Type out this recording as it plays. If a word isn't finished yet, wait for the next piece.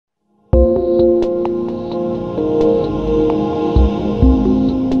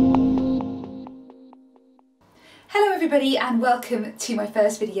everybody and welcome to my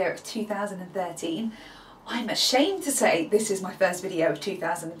first video of 2013. I'm ashamed to say this is my first video of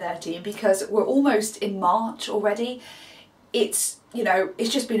 2013 because we're almost in March already. It's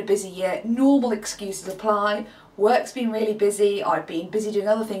just been a busy year. Normal excuses apply. Work's been really busy. I've been busy doing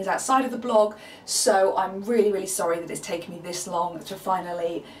other things outside of the blog, so I'm really sorry that it's taken me this long to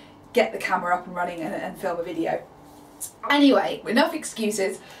finally get the camera up and running and film a video. Anyway, enough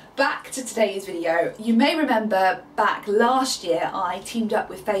excuses. Back to today's video. You may remember back last year I teamed up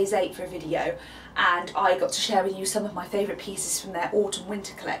with Phase 8 for a video and I got to share with you some of my favourite pieces from their autumn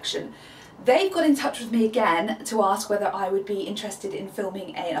winter collection. They've got in touch with me again to ask whether I would be interested in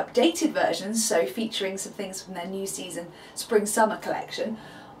filming an updated version, so featuring some things from their new season spring summer collection.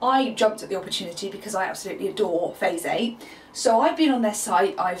 I jumped at the opportunity because I absolutely adore Phase 8. So I've been on their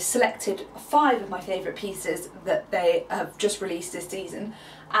site, I've selected 5 of my favourite pieces that they have just released this season,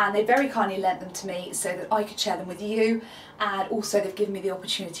 and they very kindly lent them to me so that I could share them with you, and also they've given me the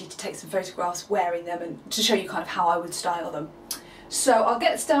opportunity to take some photographs wearing them and to show you kind of how I would style them. So I'll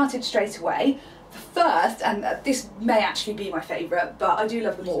get started straight away. The first, and this may actually be my favourite, but I do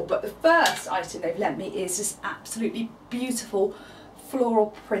love them all, but the first item they've lent me is this absolutely beautiful floral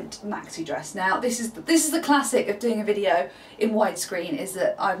print maxi dress. Now this is the classic of doing a video in widescreen, is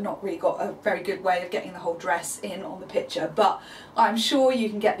that I've not really got a very good way of getting the whole dress in on the picture, but I'm sure you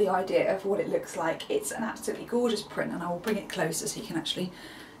can get the idea of what it looks like. It's an absolutely gorgeous print, and I will bring it closer so you can actually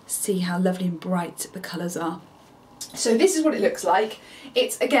see how lovely and bright the colours are. So this is what it looks like.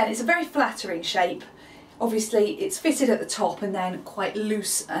 It's a very flattering shape. Obviously it's fitted at the top and then quite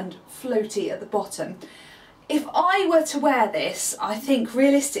loose and floaty at the bottom. If I were to wear this, I think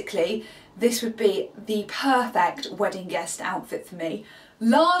realistically this would be the perfect wedding guest outfit for me,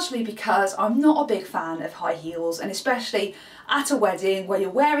 largely because I'm not a big fan of high heels, and especially at a wedding where you're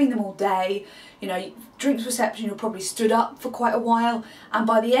wearing them all day. You know, drinks reception, you're probably stood up for quite a while, and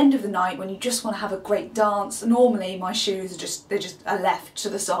by the end of the night when you just want to have a great dance, normally my shoes are left to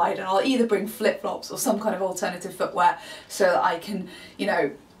the side, and I'll either bring flip-flops or some kind of alternative footwear so that I can, you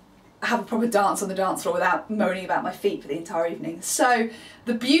know, have a proper dance on the dance floor without moaning about my feet for the entire evening. So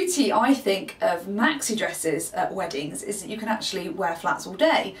the beauty, I think, of maxi dresses at weddings is that you can actually wear flats all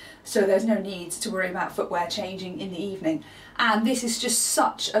day, so there's no need to worry about footwear changing in the evening. And this is just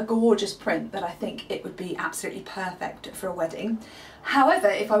such a gorgeous print that I think it would be absolutely perfect for a wedding. However,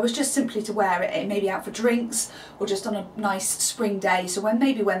 if I was just simply to wear it maybe out for drinks or just on a nice spring day, so when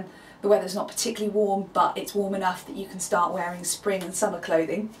the weather's not particularly warm but it's warm enough that you can start wearing spring and summer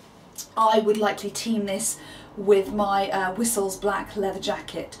clothing, I would likely team this with my Whistles black leather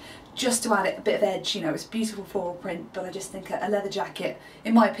jacket, just to add it a bit of edge. You know, it's a beautiful floral print, but I just think a leather jacket,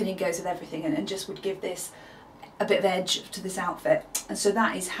 in my opinion, goes with everything and just would give this a bit of edge to this outfit. And so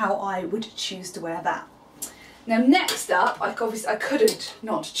that is how I would choose to wear that. Now next up, I couldn't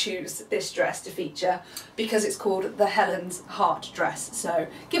not choose this dress to feature because it's called the Helen's Heart dress. So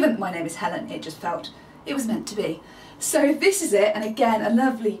given that my name is Helen, it just felt it was meant to be. So this is it, and again, a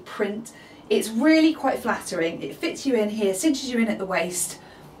lovely print. It's really quite flattering. It fits you in here, cinches you in at the waist,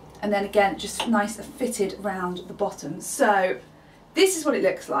 and then again, just nice and fitted round the bottom. So this is what it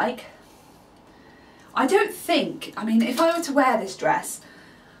looks like. I mean, if I were to wear this dress,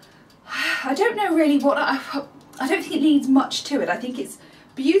 I don't know really what, I don't think it needs much to it. I think it's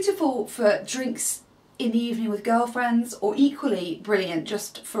beautiful for drinks in the evening with girlfriends, or equally brilliant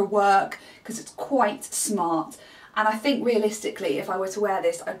just for work because it's quite smart. And I think realistically, if I were to wear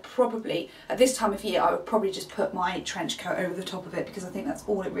this, I'd probably, at this time of year, I would probably just put my trench coat over the top of it because I think that's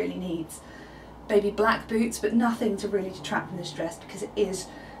all it really needs. Maybe black boots, but nothing to really detract from this dress because it is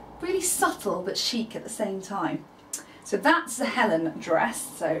really subtle but chic at the same time. So that's the Helen dress,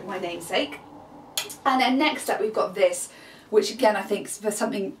 so my namesake. And then next up we've got this, which again I think is for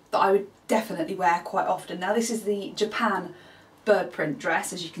something that I would definitely wear quite often. Now this is the Japan bird print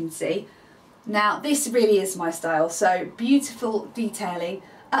dress, as you can see. Now this really is my style, so beautiful detailing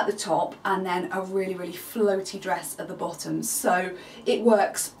at the top and then a really floaty dress at the bottom. So it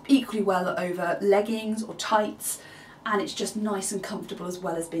works equally well over leggings or tights, and it's just nice and comfortable as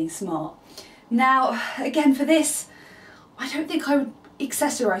well as being smart. Now again, for this, I don't think I would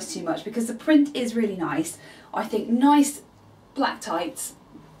accessorise too much because the print is really nice. I think nice black tights,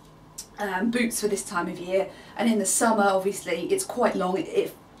 boots for this time of year, and in the summer obviously it's quite long.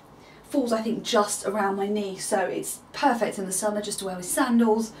 It falls, I think, just around my knee, so it's perfect in the summer just to wear with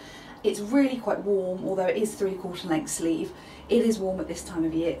sandals. It's really quite warm, although it is 3/4 length sleeve. It is warm at this time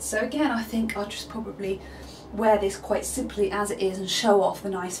of year, so again I think I'll just probably wear this quite simply as it is and show off the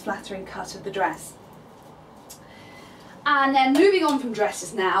nice flattering cut of the dress. And then moving on from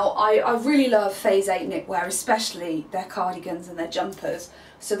dresses now, I really love Phase 8 knitwear, especially their cardigans and their jumpers.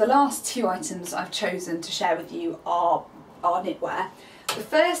 So the last two items I've chosen to share with you are knitwear. The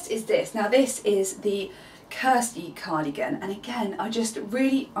first is this. Now this is the Kirsty cardigan, and again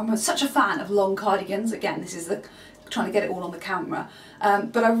I'm such a fan of long cardigans. Again, this is trying to get it all on the camera,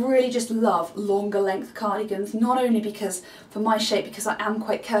 but I really just love longer length cardigans, not only because for my shape, because I am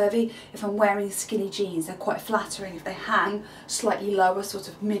quite curvy. If I'm wearing skinny jeans, they're quite flattering. If they hang slightly lower, sort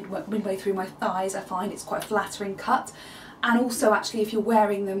of midway through my thighs, I find it's quite a flattering cut. And also actually if you're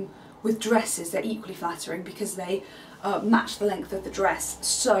wearing them with dresses, they're equally flattering because they match the length of the dress.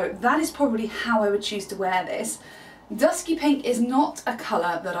 So that is probably how I would choose to wear this. Dusky pink is not a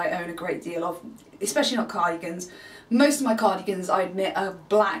colour that I own a great deal of, especially not cardigans. Most of my cardigans, I admit, are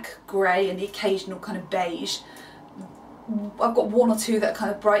black, grey and the occasional kind of beige. I've got one or two that are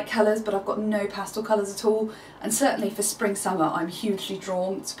kind of bright colours, but I've got no pastel colours at all. And certainly for spring summer I'm hugely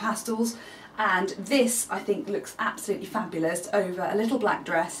drawn to pastels. And this, I think, looks absolutely fabulous over a little black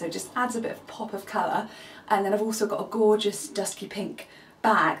dress, so it just adds a bit of pop of colour. And then I've also got a gorgeous dusky pink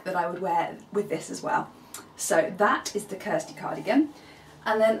bag that I would wear with this as well. So that is the Kirsty cardigan.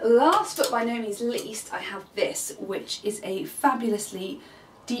 And then last but by no means least, I have this, which is a fabulously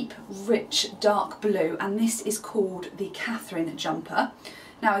deep, rich, dark blue, and this is called the Catherine jumper.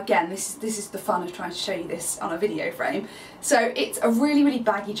 Now again, this is the fun of trying to show you this on a video frame. So it's a really, really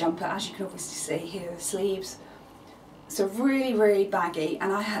baggy jumper, as you can obviously see here, the sleeves. So really, really baggy,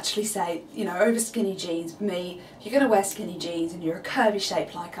 and I actually say, you know, over skinny jeans, for me, if you're going to wear skinny jeans and you're a curvy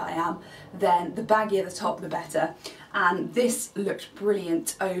shape like I am, then the baggier the top, the better. And this looked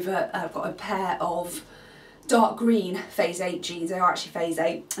brilliant over, I've got a pair of dark green Phase 8 jeans. They are actually Phase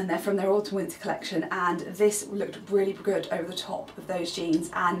 8 and they're from their autumn winter collection, and this looked really good over the top of those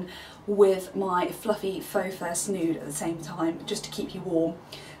jeans and with my fluffy faux fur snood at the same time, just to keep you warm.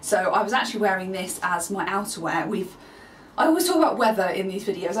 So I was actually wearing this as my outerwear. I always talk about weather in these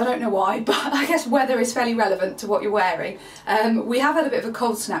videos, I don't know why, but I guess weather is fairly relevant to what you're wearing. We have had a bit of a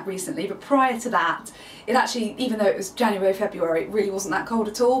cold snap recently, but prior to that, it actually, even though it was January, February, it really wasn't that cold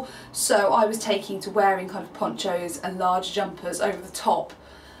at all. So I was taking to wearing kind of ponchos and large jumpers over the top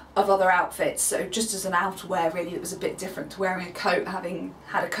of other outfits. So just as an outerwear really, it was a bit different to wearing a coat, having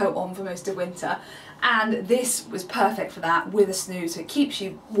had a coat on for most of winter. And this was perfect for that with a snood, so it keeps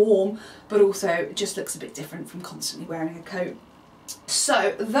you warm, but also it just looks a bit different from constantly wearing a coat.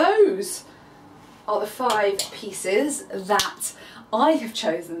 So those are the 5 pieces that I have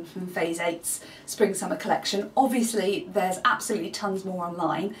chosen from Phase 8's Spring Summer collection. Obviously there's absolutely tons more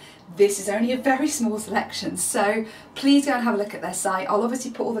online. This is only a very small selection, so please go and have a look at their site. I'll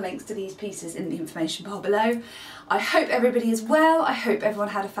obviously put all the links to these pieces in the information bar below. I hope everybody is well, I hope everyone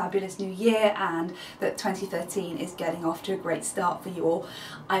had a fabulous new year and that 2013 is getting off to a great start for you all.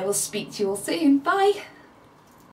 I will speak to you all soon, bye!